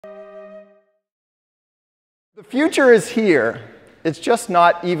The future is here. It's just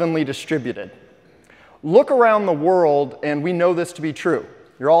not evenly distributed. Look around the world, and we know this to be true.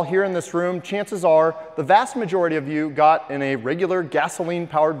 You're all here in this room. Chances are the vast majority of you got in a regular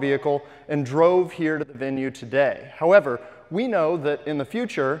gasoline-powered vehicle and drove here to the venue today. However, we know that in the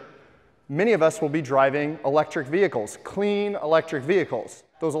future, many of us will be driving electric vehicles, clean electric vehicles.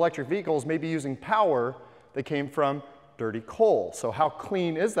 Those electric vehicles may be using power that came from dirty coal. So how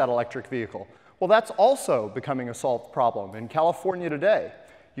clean is that electric vehicle? Well, that's also becoming a solved problem. In California today,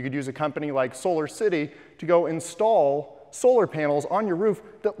 you could use a company like Solar City to go install solar panels on your roof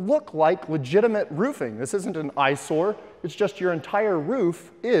that look like legitimate roofing. This isn't an eyesore. It's just your entire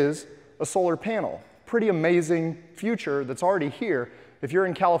roof is a solar panel. Pretty amazing future that's already here if you're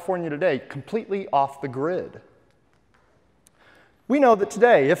in California today, completely off the grid. We know that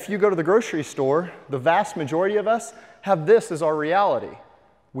today, if you go to the grocery store, the vast majority of us have this as our reality.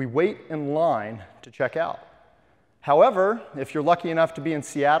 We wait in line to check out. However, if you're lucky enough to be in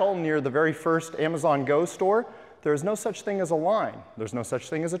Seattle near the very first Amazon Go store, there's no such thing as a line. There's no such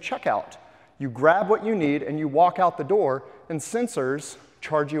thing as a checkout. You grab what you need and you walk out the door, and sensors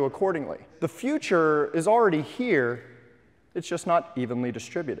charge you accordingly. The future is already here. It's just not evenly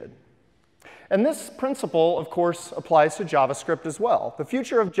distributed. And this principle, of course, applies to JavaScript as well. The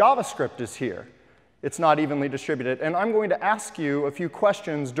future of JavaScript is here. It's not evenly distributed. And I'm going to ask you a few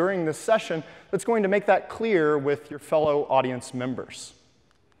questions during this session that's going to make that clear with your fellow audience members.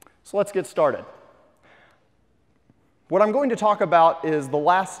 So let's get started. What I'm going to talk about is the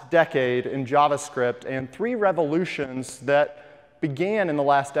last decade in JavaScript and 3 revolutions that began in the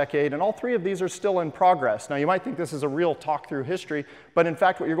last decade, and all 3 of these are still in progress. Now, you might think this is a real talk through history, but in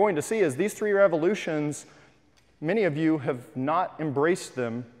fact, what you're going to see is these 3 revolutions, many of you have not embraced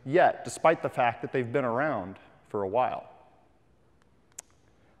them yet, despite the fact that they've been around for a while.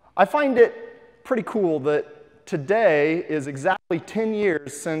 I find it pretty cool that today is exactly 10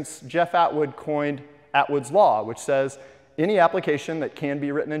 years since Jeff Atwood coined Atwood's Law, which says any application that can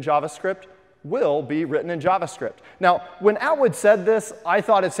be written in JavaScript will be written in JavaScript. Now, when Atwood said this, I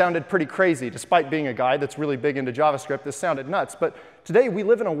thought it sounded pretty crazy. Despite being a guy that's really big into JavaScript, this sounded nuts. But today, we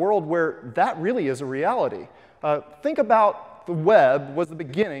live in a world where that really is a reality. Think about the web was the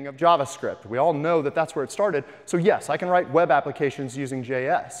beginning of JavaScript. We all know that that's where it started. So yes, I can write web applications using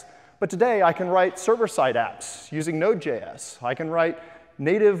JS. But today, I can write server-side apps using Node.js. I can write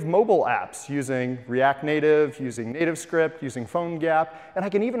native mobile apps using React Native, using NativeScript, using PhoneGap, and I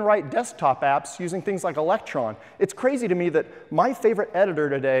can even write desktop apps using things like Electron. It's crazy to me that my favorite editor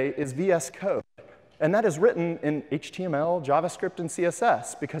today is VS Code, and that is written in HTML, JavaScript, and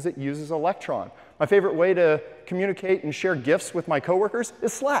CSS because it uses Electron. My favorite way to communicate and share GIFs with my coworkers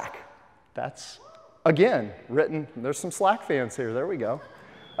is Slack. That's, again, written. There's some Slack fans here. There we go.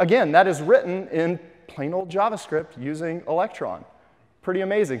 Again, that is written in plain old JavaScript using Electron. Pretty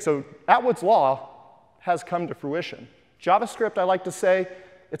amazing. So Atwood's Law has come to fruition. JavaScript, I like to say,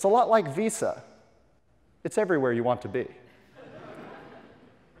 it's a lot like Visa. It's everywhere you want to be.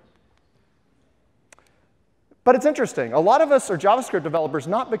 But it's interesting. A lot of us are JavaScript developers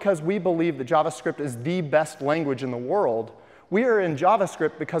not because we believe that JavaScript is the best language in the world. We are in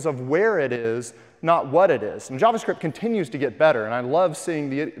JavaScript because of where it is, not what it is. And JavaScript continues to get better. And I love seeing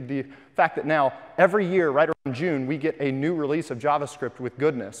the fact that now, every year, right around June, we get a new release of JavaScript with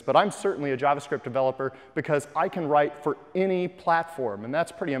goodness. But I'm certainly a JavaScript developer because I can write for any platform. And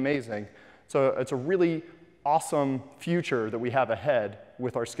that's pretty amazing. So it's a really awesome future that we have ahead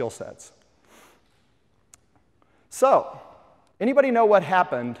with our skill sets. So anybody know what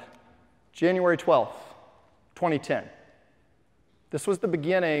happened January 12th, 2010? This was the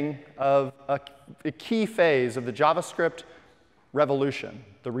beginning of a key phase of the JavaScript revolution,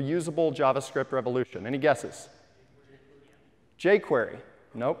 the reusable JavaScript revolution. Any guesses? jQuery.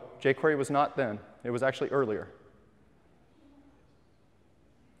 Nope, jQuery was not then. It was actually earlier.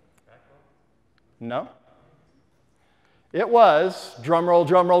 No. It was, drum roll,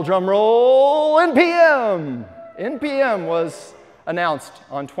 drum roll, drum roll, NPM. NPM was announced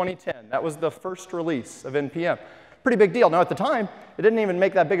on 2010. That was the first release of NPM. Pretty big deal. Now, at the time, it didn't even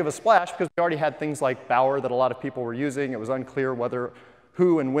make that big of a splash because we already had things like Bower that a lot of people were using. It was unclear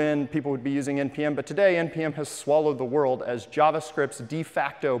who and when people would be using NPM. But today, NPM has swallowed the world as JavaScript's de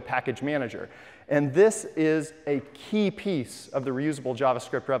facto package manager. And this is a key piece of the reusable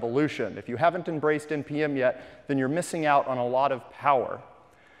JavaScript revolution. If you haven't embraced NPM yet, then you're missing out on a lot of power.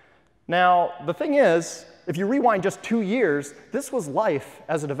 Now, the thing is, if you rewind just 2 years, this was life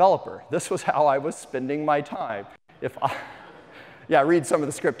as a developer. This was how I was spending my time. Yeah, read some of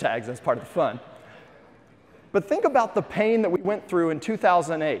the script tags. That's part of the fun. But think about the pain that we went through in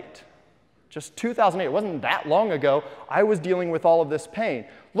 2008. Just 2008, it wasn't that long ago, I was dealing with all of this pain.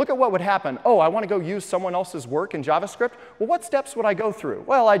 Look at what would happen. Oh, I want to go use someone else's work in JavaScript. Well, what steps would I go through?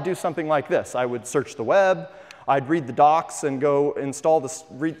 Well, I'd do something like this. I would search the web. I'd read the docs and go install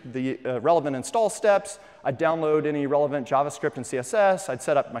read the relevant install steps. I'd download any relevant JavaScript and CSS. I'd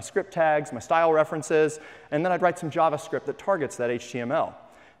set up my script tags, my style references, and then I'd write some JavaScript that targets that HTML.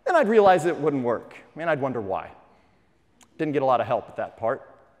 Then I'd realize it wouldn't work, and I'd wonder why. Didn't get a lot of help at that part.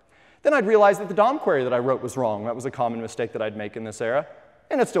 Then I'd realize that the DOM query that I wrote was wrong. That was a common mistake that I'd make in this era,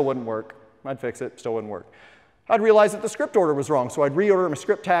 and it still wouldn't work. I'd fix it, still wouldn't work. I'd realize that the script order was wrong, so I'd reorder my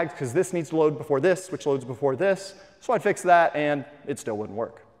script tags because this needs to load before this, which loads before this. So I'd fix that, and it still wouldn't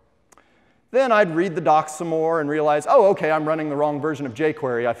work. Then I'd read the docs some more and realize, oh, OK, I'm running the wrong version of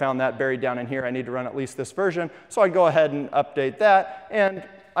jQuery. I found that buried down in here. I need to run at least this version. So I'd go ahead and update that, and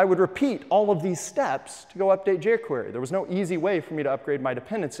I would repeat all of these steps to go update jQuery. There was no easy way for me to upgrade my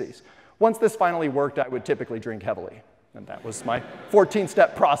dependencies. Once this finally worked, I would typically drink heavily. And that was my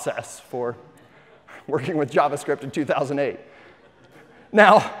 14-step process for working with JavaScript in 2008.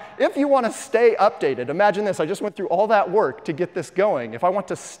 Now, if you want to stay updated, imagine this. I just went through all that work to get this going. If I want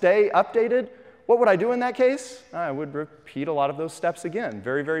to stay updated, what would I do in that case? I would repeat a lot of those steps again.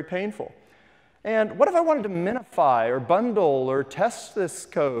 Very, very painful. And what if I wanted to minify or bundle or test this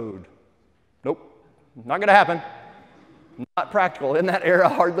code? Nope, not going to happen. Not practical. In that era,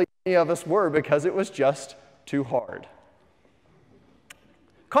 hardly any of us were because it was just too hard.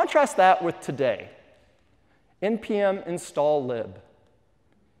 Contrast that with today. npm install lib.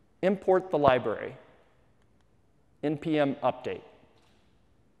 Import the library. npm update.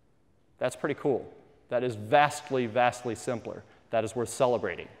 That's pretty cool. That is vastly, vastly simpler. That is worth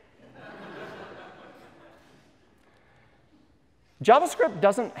celebrating. JavaScript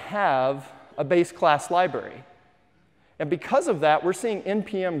doesn't have a base class library. And because of that, we're seeing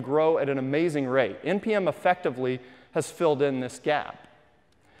npm grow at an amazing rate. npm effectively has filled in this gap.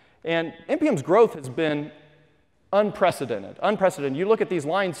 And npm's growth has been unprecedented. Unprecedented. You look at these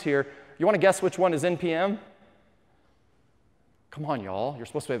lines here. You want to guess which one is npm? Come on, y'all. You're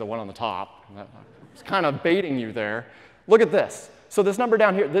supposed to say the one on the top. It's kind of baiting you there. Look at this. So this number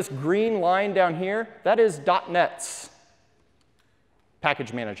down here, this green line down here, that is .NET's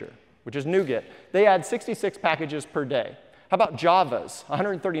package manager, which is NuGet. They add 66 packages per day. How about Java's?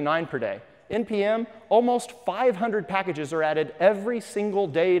 139 per day. npm, almost 500 packages are added every single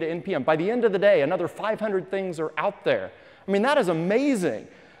day to npm. By the end of the day, another 500 things are out there. I mean, that is amazing.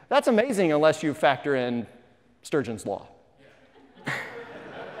 That's amazing unless you factor in Sturgeon's law.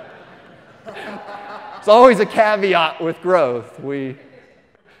 It's always a caveat with growth.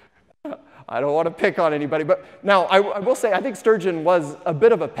 I don't want to pick on anybody, but now I will say I think Sturgeon was a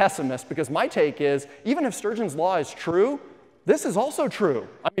bit of a pessimist because my take is even if Sturgeon's law is true, this is also true.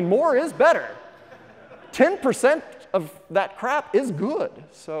 I mean, more is better. 10% of that crap is good,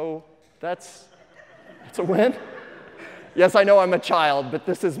 so that's a win. Yes, I know I'm a child, but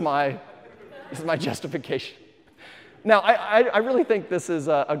this is my justification. Now, I really think this is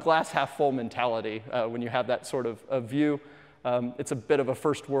a glass half full mentality when you have that sort of view. It's a bit of a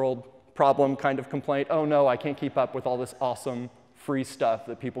first world problem kind of complaint. Oh no, I can't keep up with all this awesome free stuff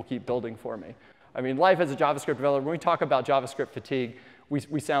that people keep building for me. I mean, life as a JavaScript developer, when we talk about JavaScript fatigue,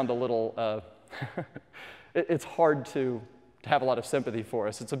 we sound a little, it's hard to have a lot of sympathy for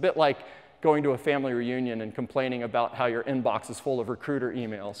us. It's a bit like going to a family reunion and complaining about how your inbox is full of recruiter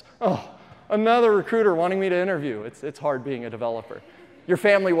emails. Oh, another recruiter wanting me to interview. It's hard being a developer. Your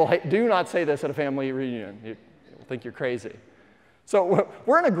family will hate, do not say this at a family reunion. You'll think you're crazy. So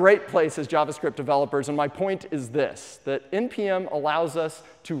we're in a great place as JavaScript developers, and my point is this, that npm allows us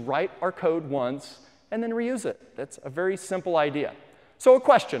to write our code once and then reuse it. That's a very simple idea. So a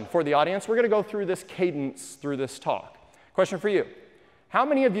question for the audience. We're going to go through this cadence through this talk. Question for you. How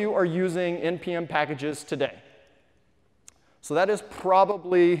many of you are using npm packages today? So that is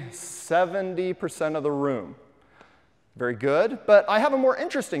probably 70% of the room. Very good. But I have a more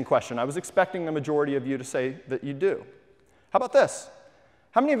interesting question. I was expecting the majority of you to say that you do. How about this?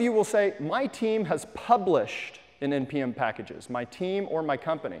 How many of you will say, my team has published in npm packages, my team or my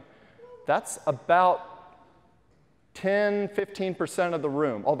company? That's about 10, 15% of the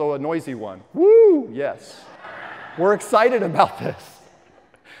room, although a noisy one. Woo, yes. We're excited about this.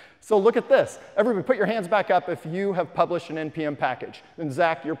 So look at this. Everybody, put your hands back up if you have published an npm package. And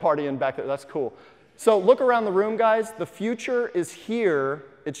Zach, you're partying back there. That's cool. So look around the room, guys. The future is here.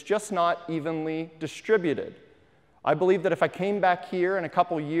 It's just not evenly distributed. I believe that if I came back here in a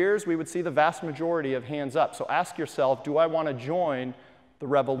couple years, we would see the vast majority of hands up. So ask yourself, do I want to join the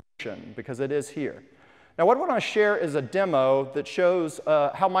revolution? Because it is here. Now, what I want to share is a demo that shows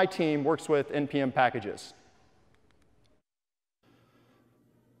how my team works with NPM packages.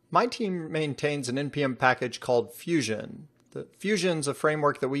 My team maintains an NPM package called Fusion. Fusion's a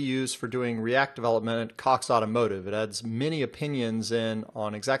framework that we use for doing React development at Cox Automotive. It adds many opinions in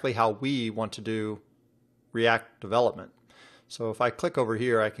on exactly how we want to do React development. So if I click over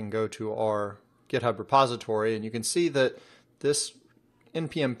here, I can go to our GitHub repository, and you can see that this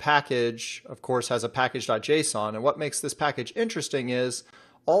NPM package, of course, has a package.json, and what makes this package interesting is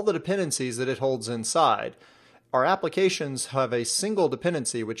all the dependencies that it holds inside. Our applications have a single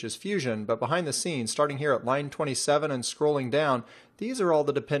dependency, which is Fusion, but behind the scenes, starting here at line 27 and scrolling down, these are all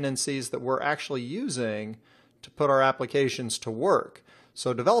the dependencies that we're actually using to put our applications to work.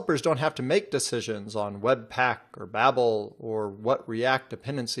 So developers don't have to make decisions on Webpack or Babel or what React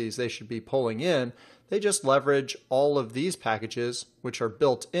dependencies they should be pulling in. They just leverage all of these packages, which are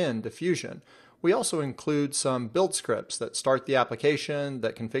built into Fusion. We also include some build scripts that start the application,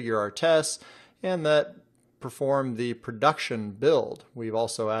 that configure our tests, and that perform the production build. We've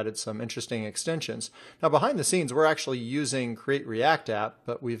also added some interesting extensions. Now, behind the scenes, we're actually using Create React App,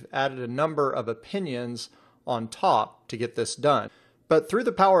 but we've added a number of opinions on top to get this done. But through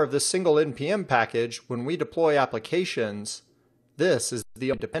the power of this single NPM package, when we deploy applications, this is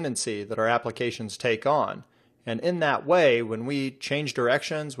the dependency that our applications take on. And in that way, when we change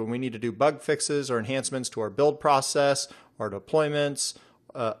directions, when we need to do bug fixes or enhancements to our build process, our deployments,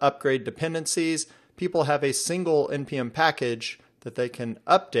 upgrade dependencies, people have a single NPM package that they can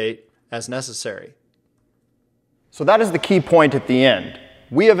update as necessary. So that is the key point at the end.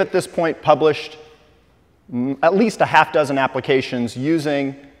 We have at this point published at least a half dozen applications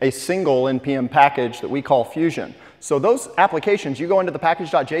using a single NPM package that we call Fusion. So those applications, you go into the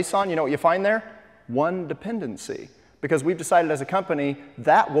package.json, you know what you find there? One dependency. Because we've decided as a company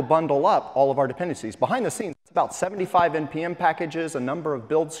that will bundle up all of our dependencies. Behind the scenes, it's about 75 NPM packages, a number of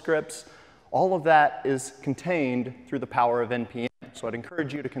build scripts. All of that is contained through the power of NPM. So I'd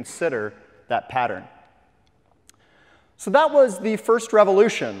encourage you to consider that pattern. So that was the first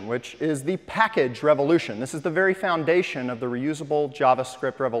revolution, which is the package revolution. This is the very foundation of the reusable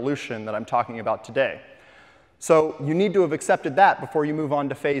JavaScript revolution that I'm talking about today. So you need to have accepted that before you move on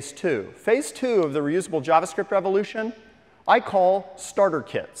to phase two. Phase two of the reusable JavaScript revolution, I call starter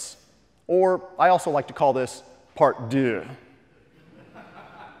kits. Or I also like to call this part deux.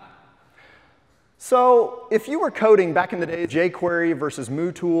 So if you were coding back in the days, jQuery versus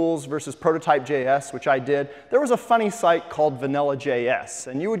MooTools versus Prototype.js, which I did, there was a funny site called Vanilla.js.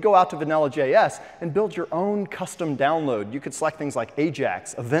 And you would go out to Vanilla.js and build your own custom download. You could select things like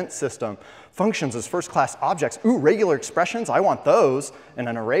Ajax, event system, functions as first-class objects. Ooh, regular expressions, I want those, and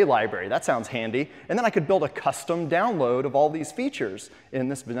an array library. That sounds handy. And then I could build a custom download of all these features in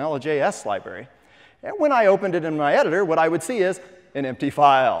this Vanilla.js library. And when I opened it in my editor, what I would see is an empty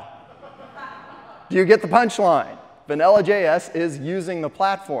file. Do you get the punchline? Vanilla.js is using the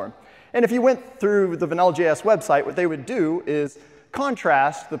platform. And if you went through the Vanilla.js website, what they would do is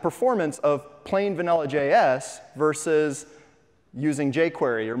contrast the performance of plain Vanilla.js versus using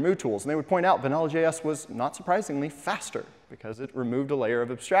jQuery or MooTools. And they would point out Vanilla.js was, not surprisingly, faster because it removed a layer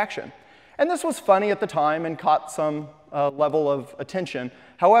of abstraction. And this was funny at the time and caught some level of attention.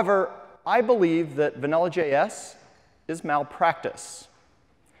 However, I believe that Vanilla.js is malpractice.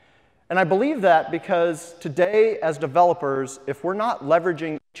 And I believe that because today, as developers, if we're not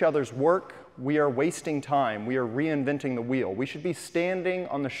leveraging each other's work, we are wasting time. We are reinventing the wheel. We should be standing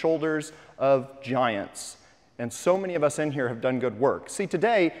on the shoulders of giants. And so many of us in here have done good work. See,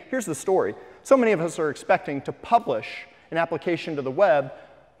 today, here's the story. So many of us are expecting to publish an application to the web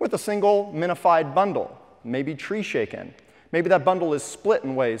with a single minified bundle, maybe tree shaken. Maybe that bundle is split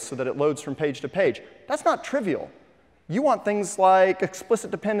in ways so that it loads from page to page. That's not trivial. You want things like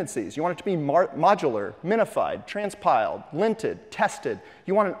explicit dependencies. You want it to be modular, minified, transpiled, linted, tested.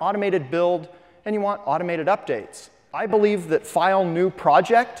 You want an automated build, and you want automated updates. I believe that file new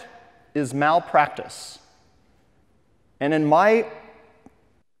project is malpractice. And in my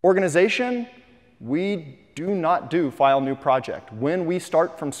organization, we do not do file new project. When we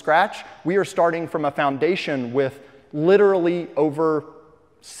start from scratch, we are starting from a foundation with literally over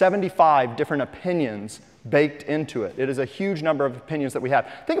 75 different opinions baked into it. It is a huge number of opinions that we have.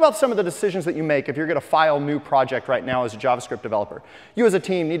 Think about some of the decisions that you make if you're going to file a new project right now as a JavaScript developer. You as a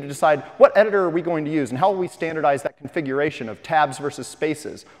team need to decide what editor are we going to use and how will we standardize that configuration of tabs versus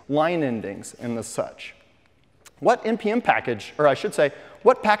spaces, line endings, and the such. What NPM package, or I should say,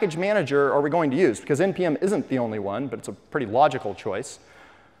 what package manager are we going to use? Because NPM isn't the only one, but it's a pretty logical choice.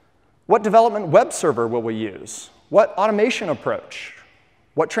 What development web server will we use? What automation approach?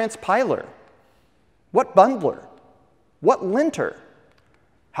 What transpiler? What bundler? What linter?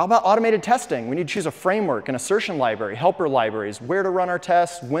 How about automated testing? We need to choose a framework, an assertion library, helper libraries, where to run our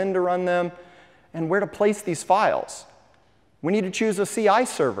tests, when to run them, and where to place these files. We need to choose a CI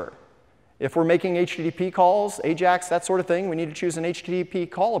server. If we're making HTTP calls, AJAX, that sort of thing, we need to choose an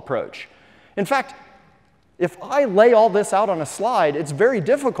HTTP call approach. In fact, if I lay all this out on a slide, it's very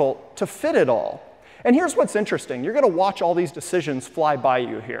difficult to fit it all. And here's what's interesting. You're going to watch all these decisions fly by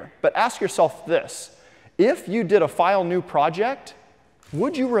you here. But ask yourself this. If you did a file new project,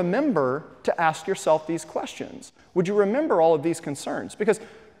 would you remember to ask yourself these questions? Would you remember all of these concerns? Because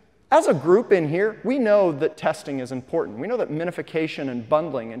as a group in here, we know that testing is important. We know that minification and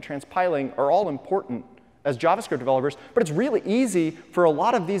bundling and transpiling are all important as JavaScript developers, but it's really easy for a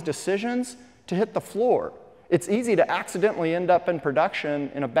lot of these decisions to hit the floor. It's easy to accidentally end up in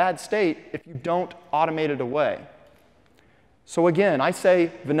production in a bad state if you don't automate it away. So again, I say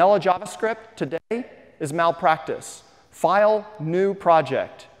vanilla JavaScript today is malpractice. File new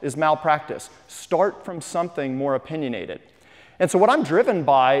project is malpractice. Start from something more opinionated. And so what I'm driven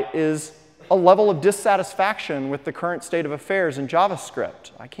by is a level of dissatisfaction with the current state of affairs in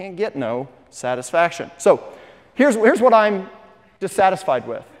JavaScript. I can't get no satisfaction. So here's what I'm dissatisfied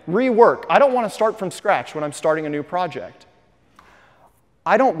with. Rework. I don't want to start from scratch when I'm starting a new project.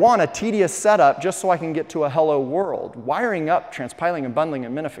 I don't want a tedious setup just so I can get to a hello world. Wiring up, transpiling and bundling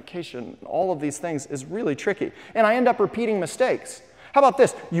and minification, all of these things is really tricky. And I end up repeating mistakes. How about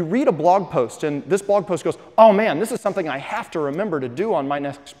this? You read a blog post, and this blog post goes, oh man, this is something I have to remember to do on my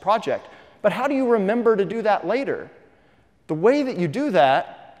next project. But how do you remember to do that later? The way that you do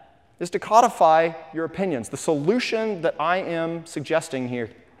that is to codify your opinions. The solution that I am suggesting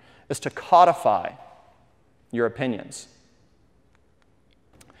here is to codify your opinions.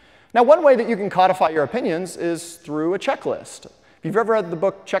 Now, one way that you can codify your opinions is through a checklist. If you've ever read the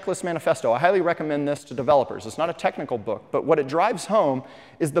book Checklist Manifesto, I highly recommend this to developers. It's not a technical book, but what it drives home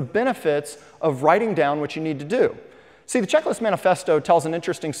is the benefits of writing down what you need to do. See, the Checklist Manifesto tells an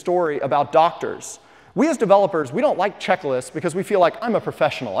interesting story about doctors. We as developers, we don't like checklists because we feel like I'm a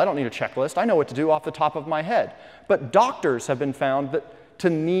professional. I don't need a checklist. I know what to do off the top of my head. But doctors have been found to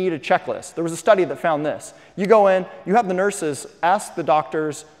need a checklist. There was a study that found this. You go in, you have the nurses ask the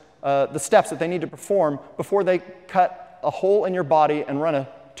doctors the steps that they need to perform before they cut a hole in your body and run a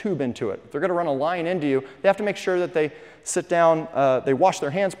tube into it. If they're going to run a line into you, they have to make sure that they sit down, they wash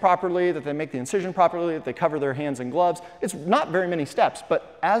their hands properly, that they make the incision properly, that they cover their hands in gloves. It's not very many steps,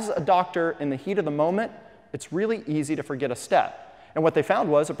 but as a doctor in the heat of the moment, it's really easy to forget a step. And what they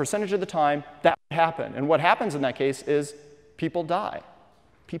found was a percentage of the time that would happen. And what happens in that case is people die.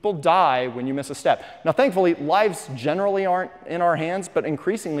 People die when you miss a step. Now, thankfully, lives generally aren't in our hands, but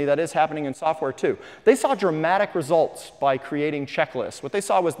increasingly that is happening in software too. They saw dramatic results by creating checklists. What they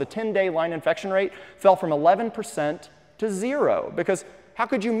saw was the 10-day line infection rate fell from 11% to 0, because how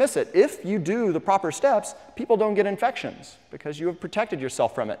could you miss it? If you do the proper steps, people don't get infections because you have protected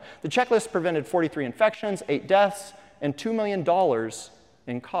yourself from it. The checklist prevented 43 infections, 8 deaths, and $2 million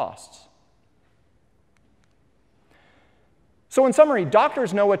in costs. So in summary,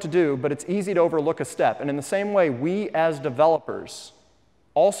 doctors know what to do, but it's easy to overlook a step. And in the same way, we as developers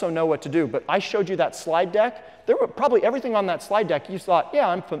also know what to do. But I showed you that slide deck. There were probably everything on that slide deck you thought, yeah,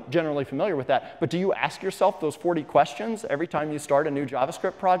 I'm generally familiar with that. But do you ask yourself those 40 questions every time you start a new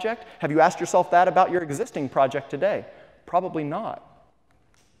JavaScript project? Have you asked yourself that about your existing project today? Probably not.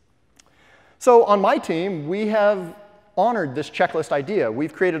 So on my team, we have honored this checklist idea.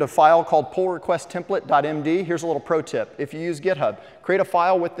 We've created a file called pullRequestTemplate.md. Here's a little pro tip. If you use GitHub, create a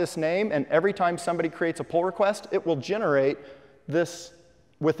file with this name, and every time somebody creates a pull request, it will generate this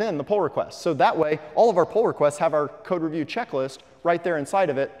within the pull request. So that way, all of our pull requests have our code review checklist right there inside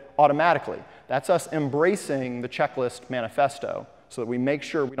of it automatically. That's us embracing the checklist manifesto so that we make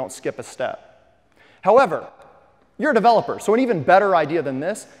sure we don't skip a step. However, you're a developer, so an even better idea than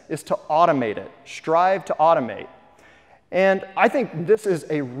this is to automate it. Strive to automate. And I think this is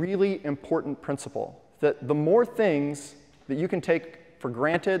a really important principle, that the more things that you can take for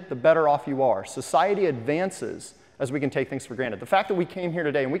granted, the better off you are. Society advances as we can take things for granted. The fact that we came here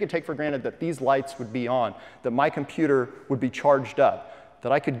today and we could take for granted that these lights would be on, that my computer would be charged up,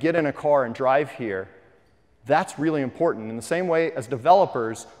 that I could get in a car and drive here, that's really important. In the same way as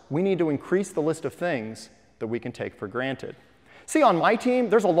developers, we need to increase the list of things that we can take for granted. See, on my team,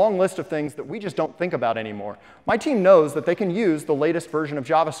 there's a long list of things that we just don't think about anymore. My team knows that they can use the latest version of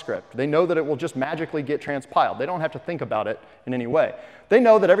JavaScript. They know that it will just magically get transpiled. They don't have to think about it in any way. They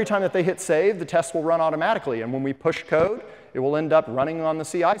know that every time that they hit save, the test will run automatically. And when we push code, it will end up running on the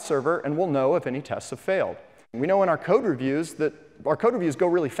CI server, and we'll know if any tests have failed. We know in our code reviews that our code reviews go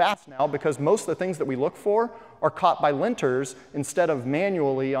really fast now because most of the things that we look for are caught by linters instead of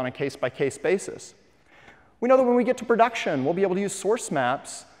manually on a case-by-case basis. We know that when we get to production, we'll be able to use source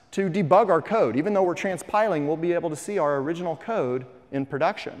maps to debug our code. Even though we're transpiling, we'll be able to see our original code in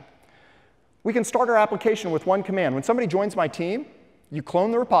production. We can start our application with one command. When somebody joins my team, you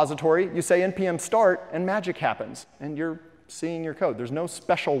clone the repository, you say npm start, and magic happens. And you're seeing your code. There's no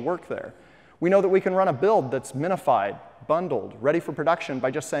special work there. We know that we can run a build that's minified, bundled, ready for production by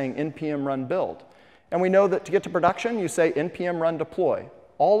just saying npm run build. And we know that to get to production, you say npm run deploy.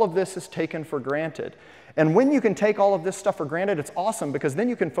 All of this is taken for granted. And when you can take all of this stuff for granted, it's awesome because then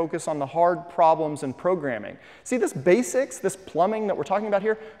you can focus on the hard problems in programming. See, this basics, this plumbing that we're talking about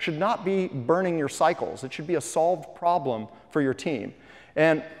here, should not be burning your cycles. It should be a solved problem for your team.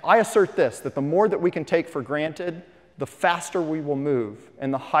 And I assert this, that the more that we can take for granted, the faster we will move,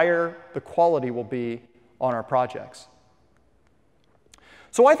 and the higher the quality will be on our projects.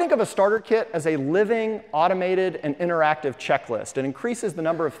 So I think of a starter kit as a living, automated, and interactive checklist. It increases the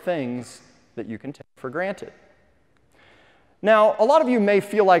number of things that you can take for granted. Now, a lot of you may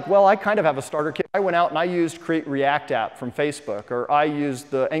feel like, well, I kind of have a starter kit. I went out and I used Create React App from Facebook, or I used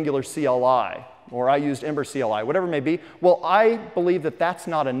the Angular CLI, or I used Ember CLI, whatever it may be. Well, I believe that that's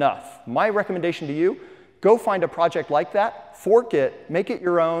not enough. My recommendation to you, go find a project like that, fork it, make it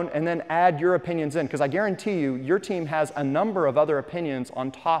your own, and then add your opinions in. Because I guarantee you, your team has a number of other opinions on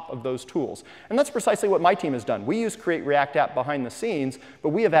top of those tools. And that's precisely what my team has done. We use Create React App behind the scenes, but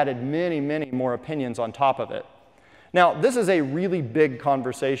we have added many, many more opinions on top of it. Now, this is a really big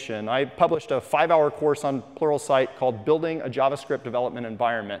conversation. I published a 5-hour course on Pluralsight called Building a JavaScript Development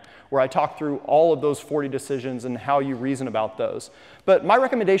Environment, where I talk through all of those 40 decisions and how you reason about those. But my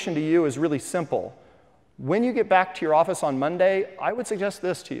recommendation to you is really simple. When you get back to your office on Monday, I would suggest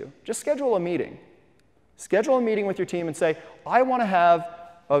this to you. Just schedule a meeting. Schedule a meeting with your team and say, I want to have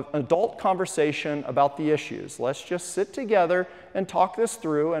an adult conversation about the issues. Let's just sit together and talk this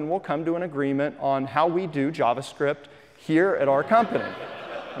through, and we'll come to an agreement on how we do JavaScript here at our company.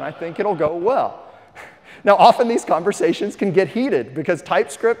 And I think it'll go well. Now, often these conversations can get heated because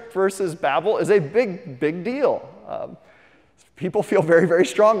TypeScript versus Babel is a big, big deal. People feel very, very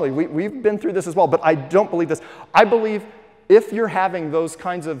strongly. We've been through this as well, but I don't believe this. I believe if you're having those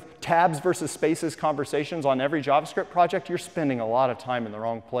kinds of tabs versus spaces conversations on every JavaScript project, you're spending a lot of time in the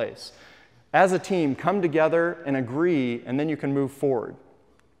wrong place. As a team, come together and agree, and then you can move forward.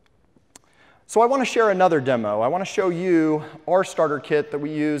 So I want to share another demo. I want to show you our starter kit that we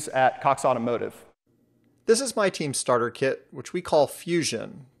use at Cox Automotive. This is my team's starter kit, which we call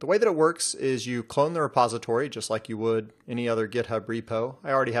Fusion. The way that it works is you clone the repository just like you would any other GitHub repo.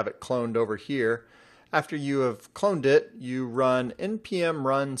 I already have it cloned over here. After you have cloned it, you run npm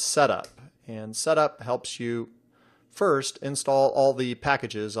run setup. And setup helps you first install all the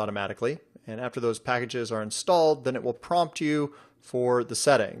packages automatically. And after those packages are installed, then it will prompt you for the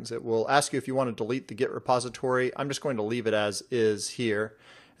settings. It will ask you if you want to delete the Git repository. I'm just going to leave it as is here.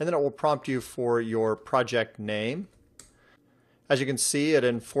 And then it will prompt you for your project name. As you can see, it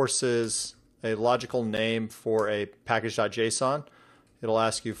enforces a logical name for a package.json. It'll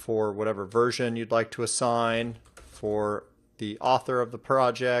ask you for whatever version you'd like to assign, for the author of the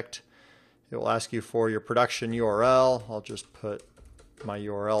project. It will ask you for your production URL. I'll just put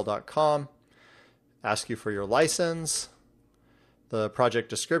myurl.com. Ask you for your license, the project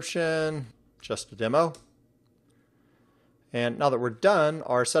description, just a demo. And now that we're done,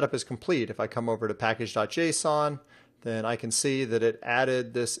 our setup is complete. If I come over to package.json, then I can see that it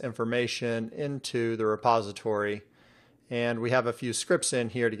added this information into the repository. And we have a few scripts in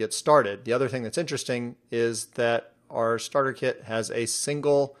here to get started. The other thing that's interesting is that our starter kit has a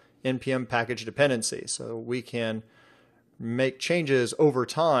single npm package dependency. So we can make changes over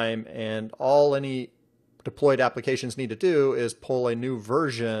time, and all any deployed applications need to do is pull a new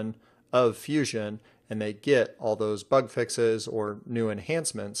version of Fusion, and they get all those bug fixes or new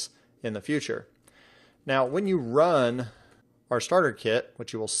enhancements in the future. Now, when you run our starter kit,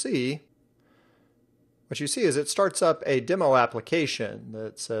 what you see is it starts up a demo application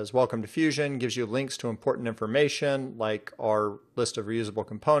that says, welcome to Fusion, gives you links to important information like our list of reusable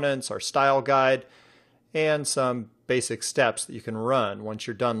components, our style guide, and some basic steps that you can run. Once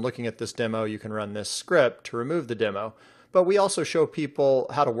you're done looking at this demo, you can run this script to remove the demo. But we also show people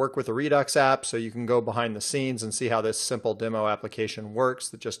how to work with the Redux app, so you can go behind the scenes and see how this simple demo application works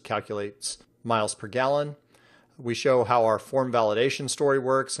that just calculates miles per gallon. We show how our form validation story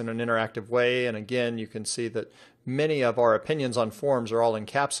works in an interactive way, and again, you can see that many of our opinions on forms are all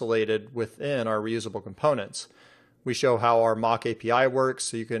encapsulated within our reusable components. We show how our mock API works,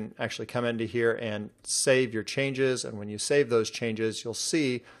 so you can actually come into here and save your changes, and when you save those changes, you'll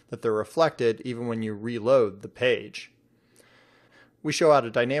see that they're reflected even when you reload the page. We show how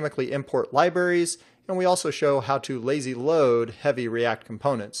to dynamically import libraries, and we also show how to lazy load heavy React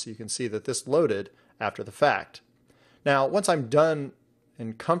components, so you can see that this loaded after the fact. Now, once I'm done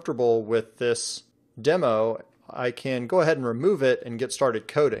and comfortable with this demo, I can go ahead and remove it and get started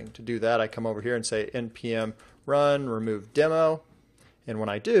coding. To do that, I come over here and say npm run remove demo, and when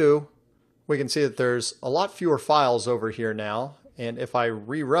I do, we can see that there's a lot fewer files over here now, and if I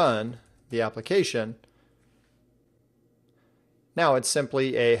rerun the application, now it's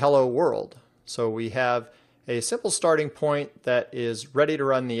simply a hello world. So we have a simple starting point that is ready to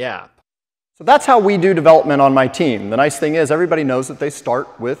run the app. So that's how we do development on my team. The nice thing is everybody knows that they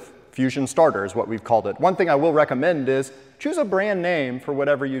start with Fusion Starter is what we've called it. One thing I will recommend is choose a brand name for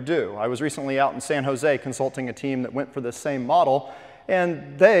whatever you do. I was recently out in San Jose consulting a team that went for this same model,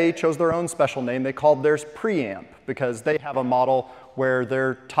 and they chose their own special name. They called theirs Preamp because they have a model where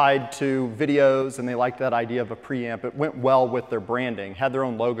they're tied to videos and they like that idea of a preamp. It went well with their branding, had their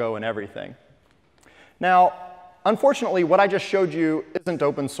own logo and everything. Now, unfortunately, what I just showed you isn't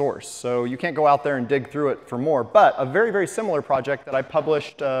open source, so you can't go out there and dig through it for more. But a very, very similar project that I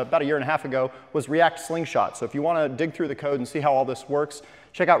published about a year and a half ago was React Slingshot. So if you want to dig through the code and see how all this works,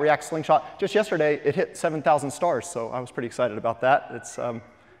 check out React Slingshot. Just yesterday, it hit 7,000 stars, so I was pretty excited about that. It's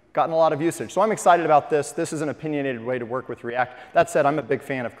gotten a lot of usage. So I'm excited about this. This is an opinionated way to work with React. That said, I'm a big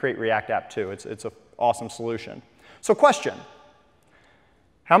fan of Create React App too. It's an awesome solution. So question.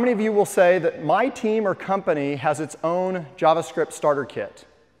 How many of you will say that my team or company has its own JavaScript starter kit?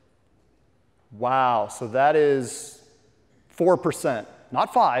 Wow, so that is 4%.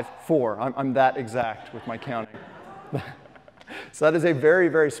 Not 5, 4. I'm that exact with my counting. So that is a very,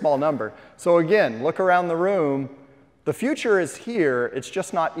 very small number. So again, look around the room. The future is here. It's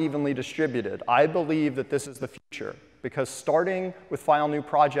just not evenly distributed. I believe that this is the future because starting with File New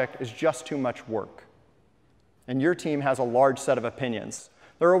Project is just too much work. And your team has a large set of opinions.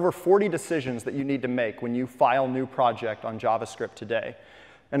 There are over 40 decisions that you need to make when you file new project on JavaScript today.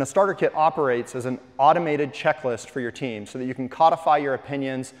 And a starter kit operates as an automated checklist for your team so that you can codify your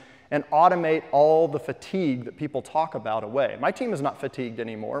opinions and automate all the fatigue that people talk about away. My team is not fatigued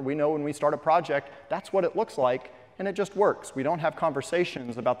anymore. We know when we start a project, that's what it looks like, and it just works. We don't have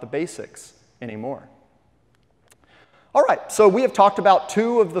conversations about the basics anymore. All right, so we have talked about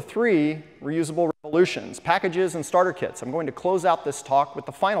 2 of the 3 reusable revolutions, packages and starter kits. I'm going to close out this talk with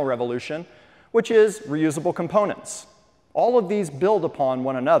the final revolution, which is reusable components. All of these build upon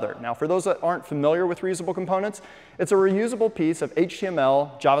one another. Now, for those that aren't familiar with reusable components, it's a reusable piece of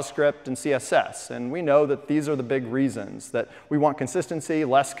HTML, JavaScript, and CSS. And we know that these are the big reasons, that we want consistency,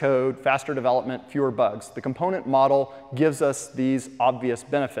 less code, faster development, fewer bugs. The component model gives us these obvious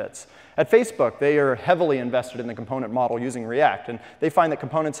benefits. At Facebook, they are heavily invested in the component model using React, and they find that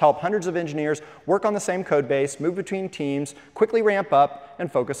components help hundreds of engineers work on the same code base, move between teams, quickly ramp up,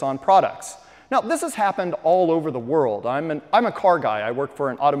 and focus on products. Now, this has happened all over the world. I'm a car guy. I work for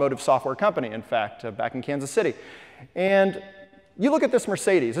an automotive software company, in fact, back in Kansas City. And you look at this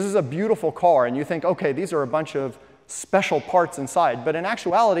Mercedes. This is a beautiful car, and you think, OK, these are a bunch of special parts inside. But in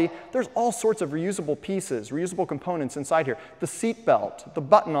actuality, there's all sorts of reusable pieces, reusable components inside here. The seat belt, the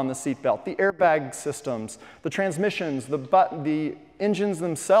button on the seat belt, the airbag systems, the transmissions, the engines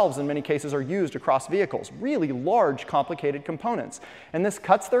themselves, in many cases, are used across vehicles. Really large, complicated components. And this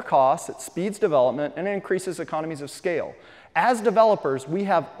cuts their costs, it speeds development, and it increases economies of scale. As developers, we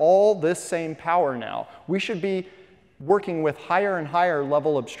have all this same power now. We should be working with higher and higher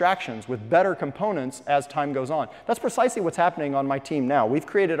level abstractions with better components as time goes on. That's precisely what's happening on my team now. We've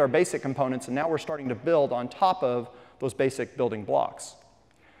created our basic components, and now we're starting to build on top of those basic building blocks.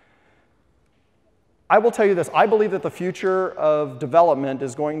 I will tell you this. I believe that the future of development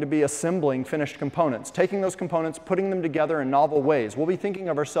is going to be assembling finished components, taking those components, putting them together in novel ways. We'll be thinking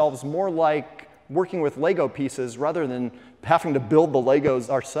of ourselves more like working with Lego pieces rather than having to build the Legos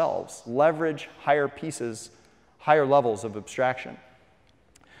ourselves. Leverage higher pieces, higher levels of abstraction.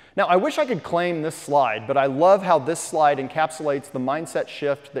 Now, I wish I could claim this slide, but I love how this slide encapsulates the mindset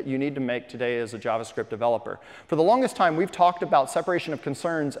shift that you need to make today as a JavaScript developer. For the longest time, we've talked about separation of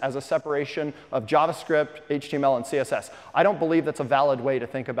concerns as a separation of JavaScript, HTML, and CSS. I don't believe that's a valid way to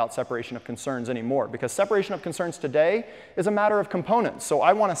think about separation of concerns anymore, because separation of concerns today is a matter of components. So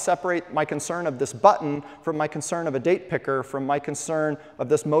I want to separate my concern of this button from my concern of a date picker from my concern of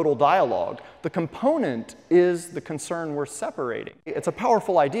this modal dialog. The component is the concern we're separating. It's a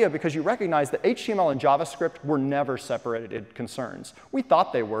powerful idea. idea because you recognize that HTML and JavaScript were never separated concerns. We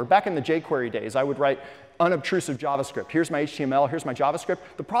thought they were. Back in the jQuery days, I would write unobtrusive JavaScript. Here's my HTML, here's my JavaScript.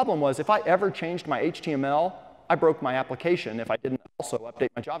 The problem was if I ever changed my HTML, I broke my application if I didn't also update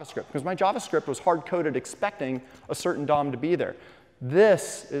my JavaScript, because my JavaScript was hard-coded expecting a certain DOM to be there.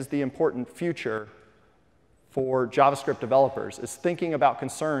 This is the important future for JavaScript developers, is thinking about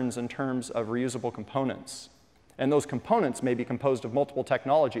concerns in terms of reusable components. And those components may be composed of multiple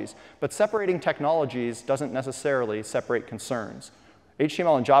technologies, but separating technologies doesn't necessarily separate concerns.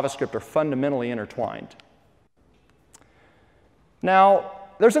 HTML and JavaScript are fundamentally intertwined. Now,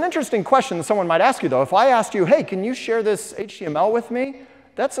 there's an interesting question that someone might ask you, though. If I asked you, hey, can you share this HTML with me?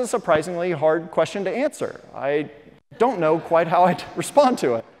 That's a surprisingly hard question to answer. I don't know quite how I'd respond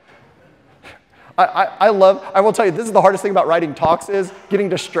to it. I will tell you, this is the hardest thing about writing talks is getting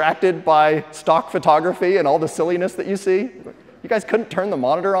distracted by stock photography and all the silliness that you see. You guys couldn't turn the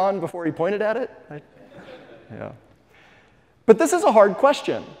monitor on before he pointed at it? Yeah. But this is a hard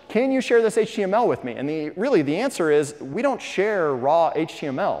question. Can you share this HTML with me? And really, the answer is we don't share raw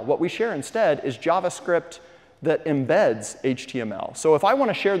HTML. What we share instead is JavaScript that embeds HTML. So if I want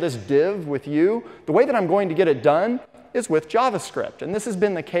to share this div with you, the way that I'm going to get it done is with JavaScript. And this has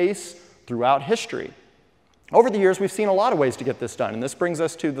been the case throughout history. Over the years, we've seen a lot of ways to get this done. And this brings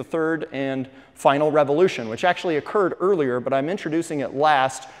us to the third and final revolution, which actually occurred earlier, but I'm introducing it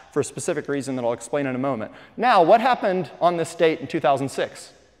last for a specific reason that I'll explain in a moment. Now, what happened on this date in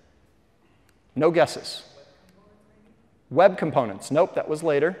 2006? No guesses. Web components. Nope, that was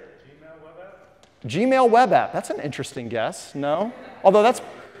later. Gmail web app? Gmail web app. That's an interesting guess. No. Although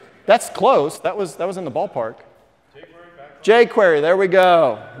that's close. That was in the ballpark. jQuery, there we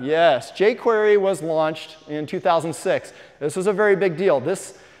go. Yes, jQuery was launched in 2006. This was a very big deal.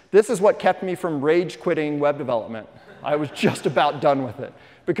 This is what kept me from rage quitting web development. I was just about done with it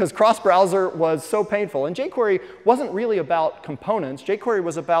because cross-browser was so painful. And jQuery wasn't really about components. jQuery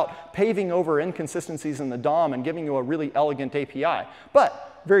was about paving over inconsistencies in the DOM and giving you a really elegant API.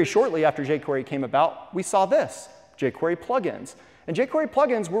 But very shortly after jQuery came about, we saw this, jQuery plugins. And jQuery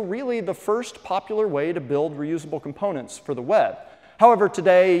plugins were really the first popular way to build reusable components for the web. However,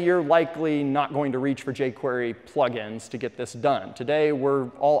 today, you're likely not going to reach for jQuery plugins to get this done. Today, we're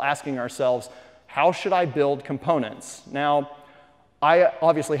all asking ourselves, how should I build components? Now, I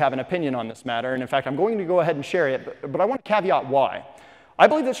obviously have an opinion on this matter. And in fact, I'm going to go ahead and share it. But I want to caveat why. I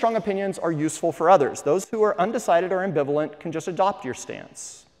believe that strong opinions are useful for others. Those who are undecided or ambivalent can just adopt your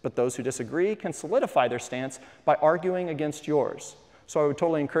stance. But those who disagree can solidify their stance by arguing against yours. So I would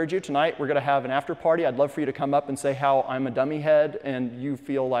totally encourage you tonight. We're going to have an after party. I'd love for you to come up and say how I'm a dummy head and you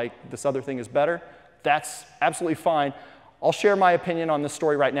feel like this other thing is better. That's absolutely fine. I'll share my opinion on this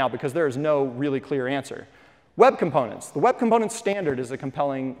story right now because there is no really clear answer. Web components. The web components standard is a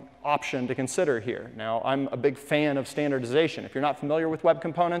compelling option to consider here. Now, I'm a big fan of standardization. If you're not familiar with web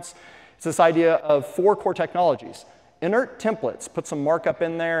components, it's this idea of 4 core technologies. Inert templates, put some markup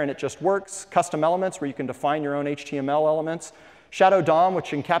in there and it just works. Custom elements, where you can define your own HTML elements. Shadow DOM,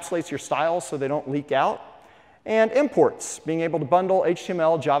 which encapsulates your styles so they don't leak out. And imports, being able to bundle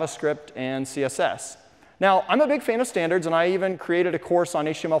HTML, JavaScript, and CSS. Now, I'm a big fan of standards, and I even created a course on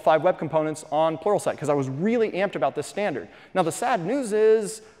HTML5 web components on Pluralsight because I was really amped about this standard. Now, the sad news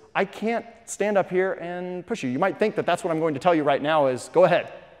is I can't stand up here and push you. You might think that that's what I'm going to tell you right now is go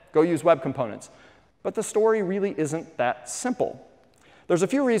ahead, go use web components. But the story really isn't that simple. There's a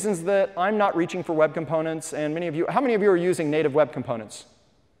few reasons that I'm not reaching for web components, and how many of you are using native web components?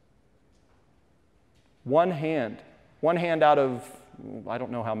 One hand out of, I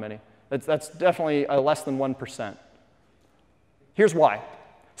don't know how many. That's definitely less than 1%. Here's why.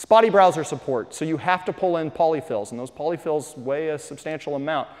 Spotty browser support, so you have to pull in polyfills, and those polyfills weigh a substantial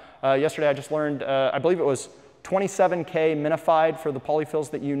amount. Yesterday I just learned, I believe it was 27K minified for the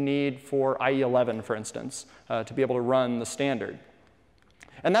polyfills that you need for IE11, for instance, to be able to run the standard.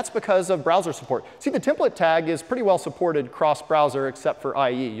 And that's because of browser support. See, the template tag is pretty well supported cross-browser except for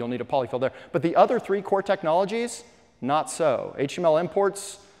IE. You'll need a polyfill there. But the other 3 core technologies, not so. HTML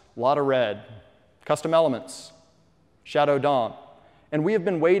imports, a lot of red. Custom elements, Shadow DOM. And we have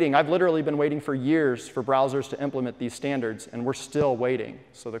been waiting. I've literally been waiting for years for browsers to implement these standards, and we're still waiting.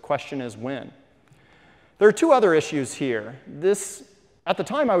 So the question is when. There are 2 other issues here. At the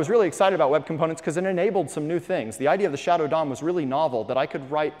time, I was really excited about web components because it enabled some new things. The idea of the Shadow DOM was really novel, that I could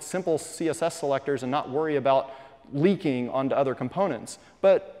write simple CSS selectors and not worry about leaking onto other components.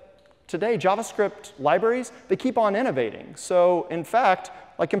 But today, JavaScript libraries, they keep on innovating. So in fact,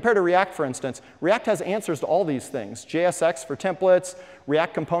 like compared to React, for instance, React has answers to all these things. JSX for templates.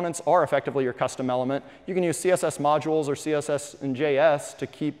 React components are effectively your custom element. You can use CSS modules or CSS and JS to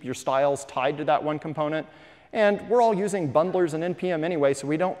keep your styles tied to that one component. And we're all using bundlers and NPM anyway, so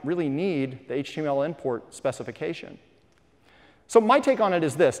we don't really need the HTML import specification. So my take on it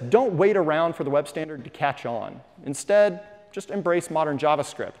is this. Don't wait around for the web standard to catch on. Instead, just embrace modern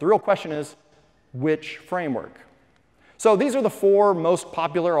JavaScript. The real question is, which framework? So these are the 4 most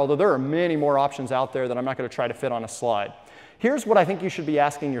popular, although there are many more options out there that I'm not going to try to fit on a slide. Here's what I think you should be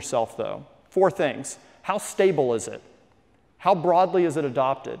asking yourself, though. 4 things. How stable is it? How broadly is it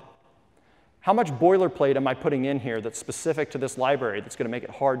adopted? How much boilerplate am I putting in here that's specific to this library that's going to make it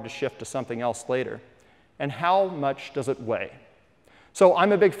hard to shift to something else later? And how much does it weigh? So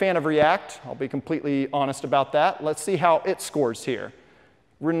I'm a big fan of React. I'll be completely honest about that. Let's see how it scores here.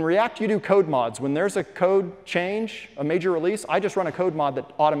 In React, you do code mods. When there's a code change, a major release, I just run a code mod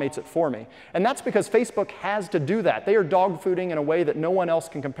that automates it for me. And that's because Facebook has to do that. They are dogfooding in a way that no one else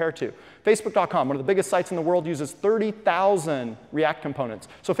can compare to. Facebook.com, one of the biggest sites in the world, uses 30,000 React components.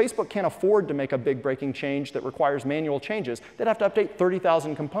 So Facebook can't afford to make a big breaking change that requires manual changes. They'd have to update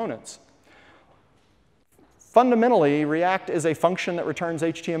 30,000 components. Fundamentally, React is a function that returns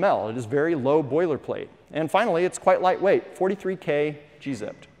HTML. It is very low boilerplate. And finally, it's quite lightweight, 43K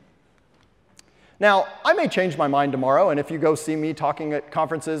gzipped. Now, I may change my mind tomorrow, and if you go see me talking at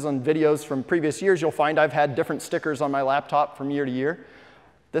conferences on videos from previous years, you'll find I've had different stickers on my laptop from year to year.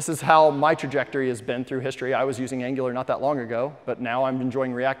 This is how my trajectory has been through history. I was using Angular not that long ago, but now I'm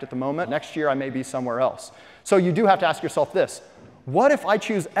enjoying React at the moment. Next year, I may be somewhere else. So you do have to ask yourself this. What if I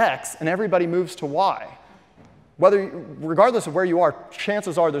choose X and everybody moves to Y? Regardless of where you are,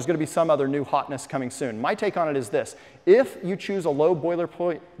 chances are there's going to be some other new hotness coming soon. My take on it is this. If you choose a low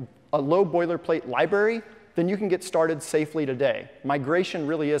boilerplate library, then you can get started safely today. Migration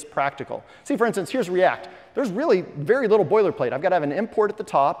really is practical. See, for instance, here's React. There's really very little boilerplate. I've got to have an import at the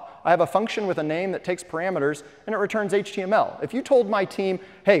top. I have a function with a name that takes parameters, and it returns HTML. If you told my team,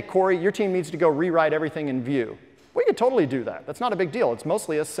 hey, Cory, your team needs to go rewrite everything in Vue, we could totally do that. That's not a big deal. It's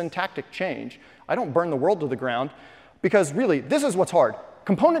mostly a syntactic change. I don't burn the world to the ground, because really, this is what's hard.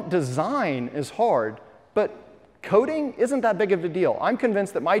 Component design is hard, but coding isn't that big of a deal. I'm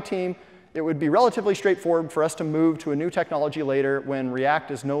convinced that my team, it would be relatively straightforward for us to move to a new technology later when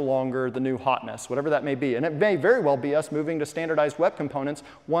React is no longer the new hotness, whatever that may be. And it may very well be us moving to standardized web components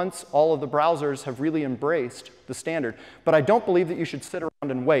once all of the browsers have really embraced the standard. But I don't believe that you should sit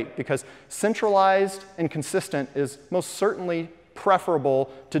around and wait, because centralized and consistent is most certainly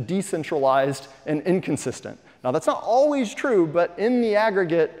preferable to decentralized and inconsistent. Now, that's not always true, but in the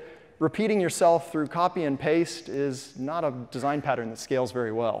aggregate, repeating yourself through copy and paste is not a design pattern that scales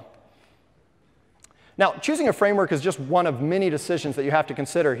very well. Now, choosing a framework is just one of many decisions that you have to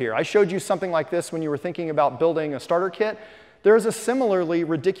consider here. I showed you something like this when you were thinking about building a starter kit. There is a similarly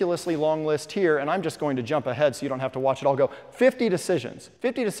ridiculously long list here, and I'm just going to jump ahead so you don't have to watch it all go. 50 decisions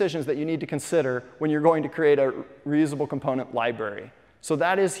that you need to consider when you're going to create a reusable component library. So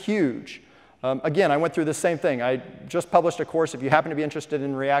that is huge. Again, I went through the same thing. I just published a course, if you happen to be interested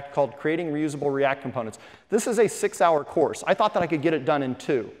in React, called Creating Reusable React Components. This is a 6-hour course. I thought that I could get it done in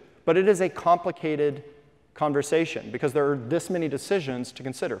 2. But it is a complicated conversation, because there are this many decisions to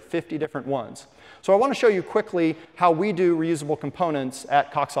consider, 50 different ones. So I want to show you quickly how we do reusable components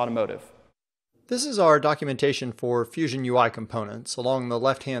at Cox Automotive. This is our documentation for Fusion UI components. Along the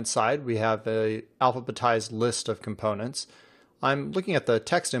left-hand side, we have an alphabetized list of components. I'm looking at the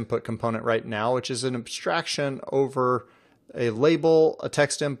text input component right now, which is an abstraction over a label, a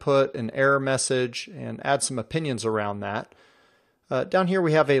text input, an error message, and add some opinions around that. Down here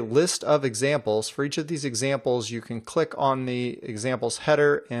we have a list of examples. For each of these examples, you can click on the example's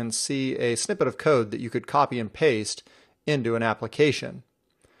header and see a snippet of code that you could copy and paste into an application.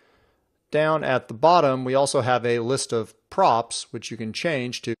 Down at the bottom, we also have a list of props, which you can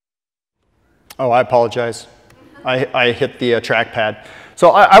change to. Oh, I apologize. I hit the trackpad.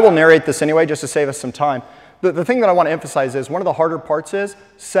 So I will narrate this anyway, just to save us some time. The thing that I want to emphasize is one of the harder parts is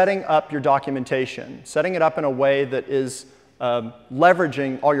setting up your documentation, setting it up in a way that is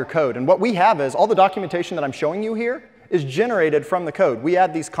leveraging all your code. And what we have is all the documentation that I'm showing you here is generated from the code. We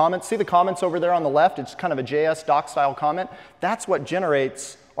add these comments. See the comments over there on the left? It's kind of a JS doc style comment. That's what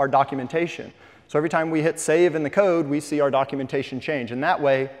generates our documentation. So every time we hit save in the code, we see our documentation change. And that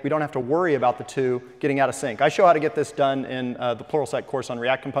way, we don't have to worry about the two getting out of sync. I show how to get this done in the Pluralsight course on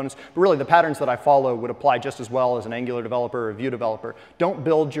React components. But really, the patterns that I follow would apply just as well as an Angular developer or a Vue developer. Don't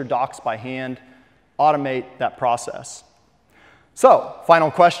build your docs by hand. Automate that process. So,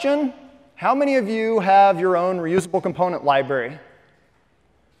 final question. How many of you have your own reusable component library?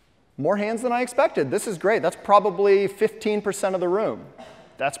 More hands than I expected. This is great. That's probably 15% of the room.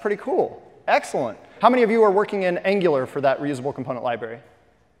 That's pretty cool. Excellent. How many of you are working in Angular for that reusable component library?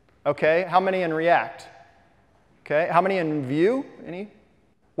 OK. How many in React? OK. How many in Vue? Any?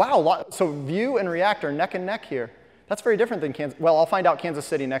 Wow. So Vue and React are neck and neck here. That's very different than Kansas. Well, I'll find out Kansas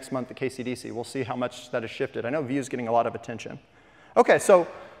City next month at KCDC. We'll see how much that has shifted. I know Vue is getting a lot of attention. OK, so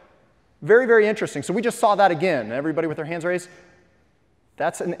very, very interesting. So we just saw that again. Everybody with their hands raised?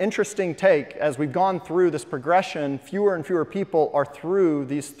 That's an interesting take. As we've gone through this progression, fewer and fewer people are through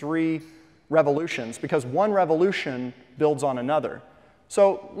these 3 revolutions, because one revolution builds on another.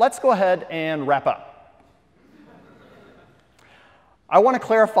 So let's go ahead and wrap up. I want to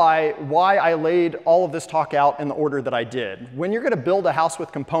clarify why I laid all of this talk out in the order that I did. When you're going to build a house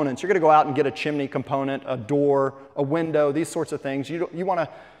with components, you're going to go out and get a chimney component, a door, a window, these sorts of things. You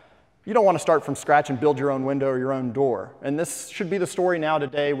don't want to start from scratch and build your own window or your own door. And this should be the story now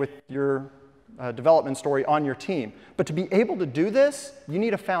today with your development story on your team. But to be able to do this, you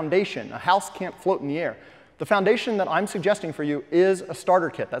need a foundation. A house can't float in the air. The foundation that I'm suggesting for you is a starter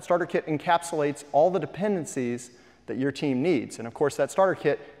kit. That starter kit encapsulates all the dependencies that your team needs. And of course, that starter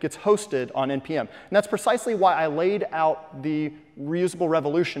kit gets hosted on NPM. And that's precisely why I laid out the reusable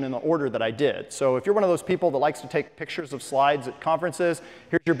revolution in the order that I did. So if you're one of those people that likes to take pictures of slides at conferences,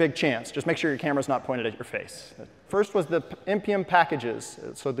 here's your big chance. Just make sure your camera's not pointed at your face. First was the NPM packages,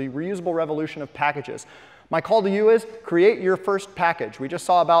 so the reusable revolution of packages. My call to you is create your first package. We just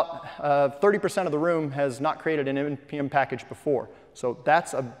saw about 30% of the room has not created an NPM package before. So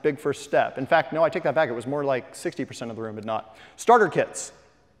that's a big first step. In fact, no, I take that back. It was more like 60% of the room had not. Starter kits.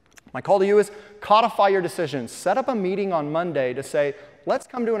 My call to you is codify your decisions. Set up a meeting on Monday to say, let's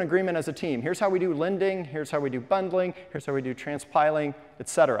come to an agreement as a team. Here's how we do lending. Here's how we do bundling. Here's how we do transpiling, et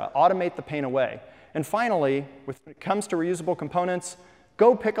cetera. Automate the pain away. And finally, when it comes to reusable components,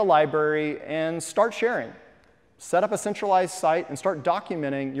 go pick a library and start sharing. Set up a centralized site and start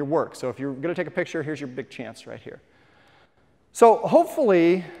documenting your work. So if you're going to take a picture, here's your big chance right here. So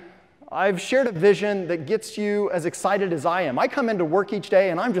hopefully, I've shared a vision that gets you as excited as I am. I come into work each day,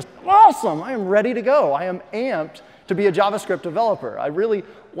 and I'm just awesome. I am ready to go. I am amped to be a JavaScript developer.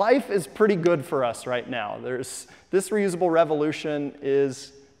 Life is pretty good for us right now. This reusable revolution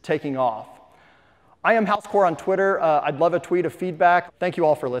is taking off. I am HouseCore on Twitter. I'd love a tweet of feedback. Thank you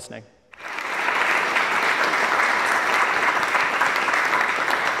all for listening.